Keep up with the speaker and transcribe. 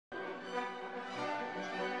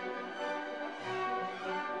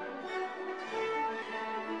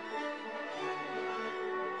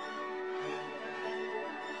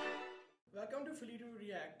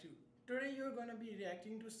gonna be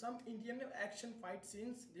reacting to some Indian action fight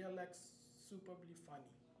scenes. They are like superbly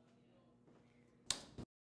funny.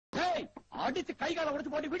 Hey! Aadichu kaigala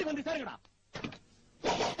oduthu potti veedu vandu serungada.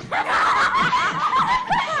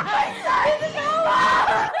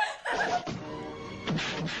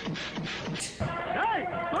 Hey!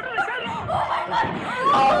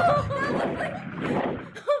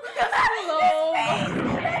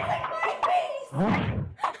 Oh my god!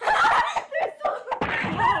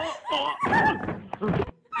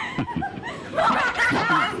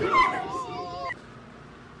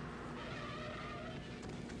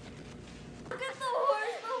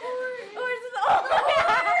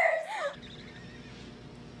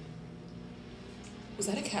 Was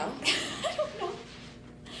that a cow? I don't know.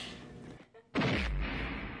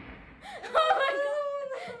 Oh my god!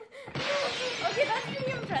 Okay, that's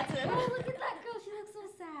pretty impressive. Oh, look at that girl. She looks so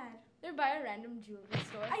sad. They're by a random jewelry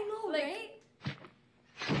store. I know, like, right?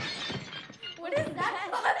 What is that?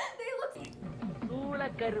 They look. Sula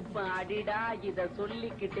karpa adida ida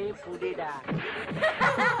sollikitte pudida.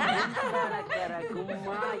 Kara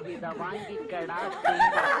gumma ida vaangikada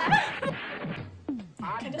tinda.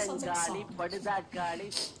 Aatangali padda gali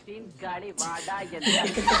tin gali vada yalla.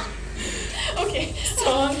 Okay,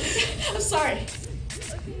 song. I'm sorry.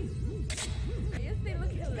 Okay. Yes, they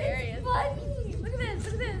look hilarious. It's funny. Look at this,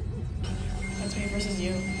 look at this. That's me versus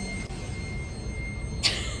you.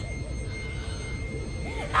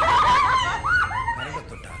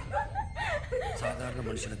 சாதாரண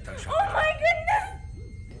மனுஷனுக்கு தான் Oh my goodness!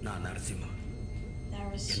 நான் Narasimha That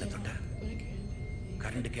was என்ன so தொட்ட good.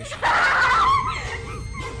 Current cash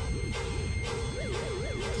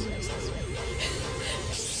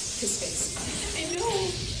His face. I know.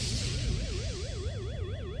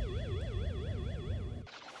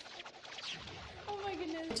 Oh my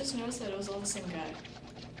goodness. I just noticed that it was all the same guy.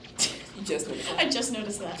 You just noticed I just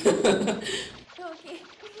noticed that. Okay.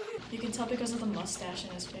 You can tell because of the mustache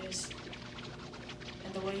in his face.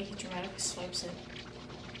 And the way he dramatically swipes it.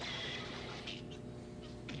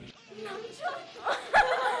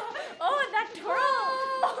 Oh, that twirl!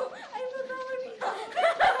 I love that one.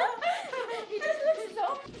 He just looks so...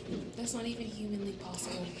 That's not even humanly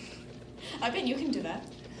possible. I bet you can do that.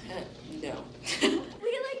 No. We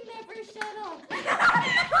like never shut up.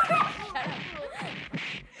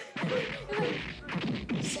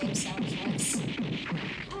 Same sound effects.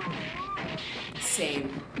 Same.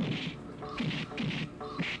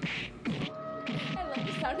 I love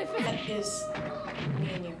the sound effect. That is me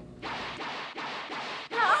and you.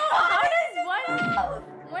 How does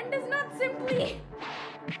one does not simply...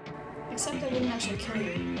 Except I wouldn't actually kill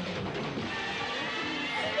you.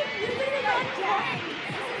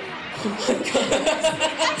 Oh my god.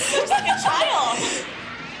 Looks like a child.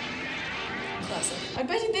 Classic. I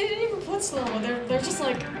bet you they didn't even put slow-mo. They're just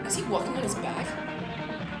like, is he walking on his back?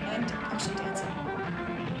 And actually dancing.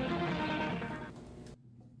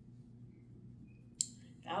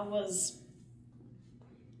 That was...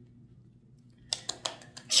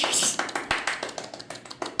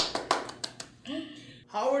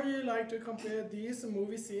 How would you like to compare these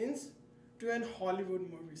movie scenes to an Hollywood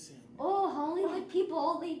movie scene? Oh, Hollywood people,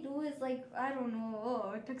 all they do is like, I don't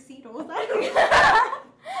know, tuxedos. I don't know.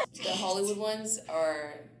 The Hollywood ones are,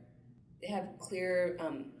 they have clear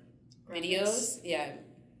videos, yeah,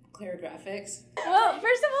 clear graphics. Well,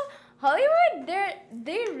 first of all, Hollywood,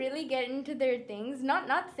 they really get into their things. Not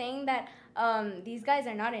saying that these guys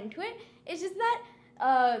are not into it. It's just that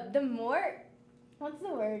the more, what's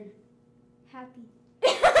the word? Happy.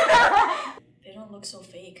 They don't look so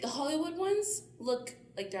fake. The Hollywood ones look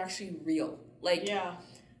like they're actually real. Like, Yeah.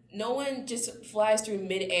 no one just flies through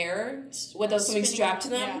mid-air without something Spinning strapped to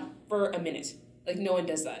them around, for a minute. Like, no one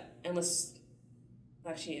does that. Unless,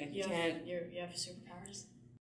 actually, I can't. You have superpowers.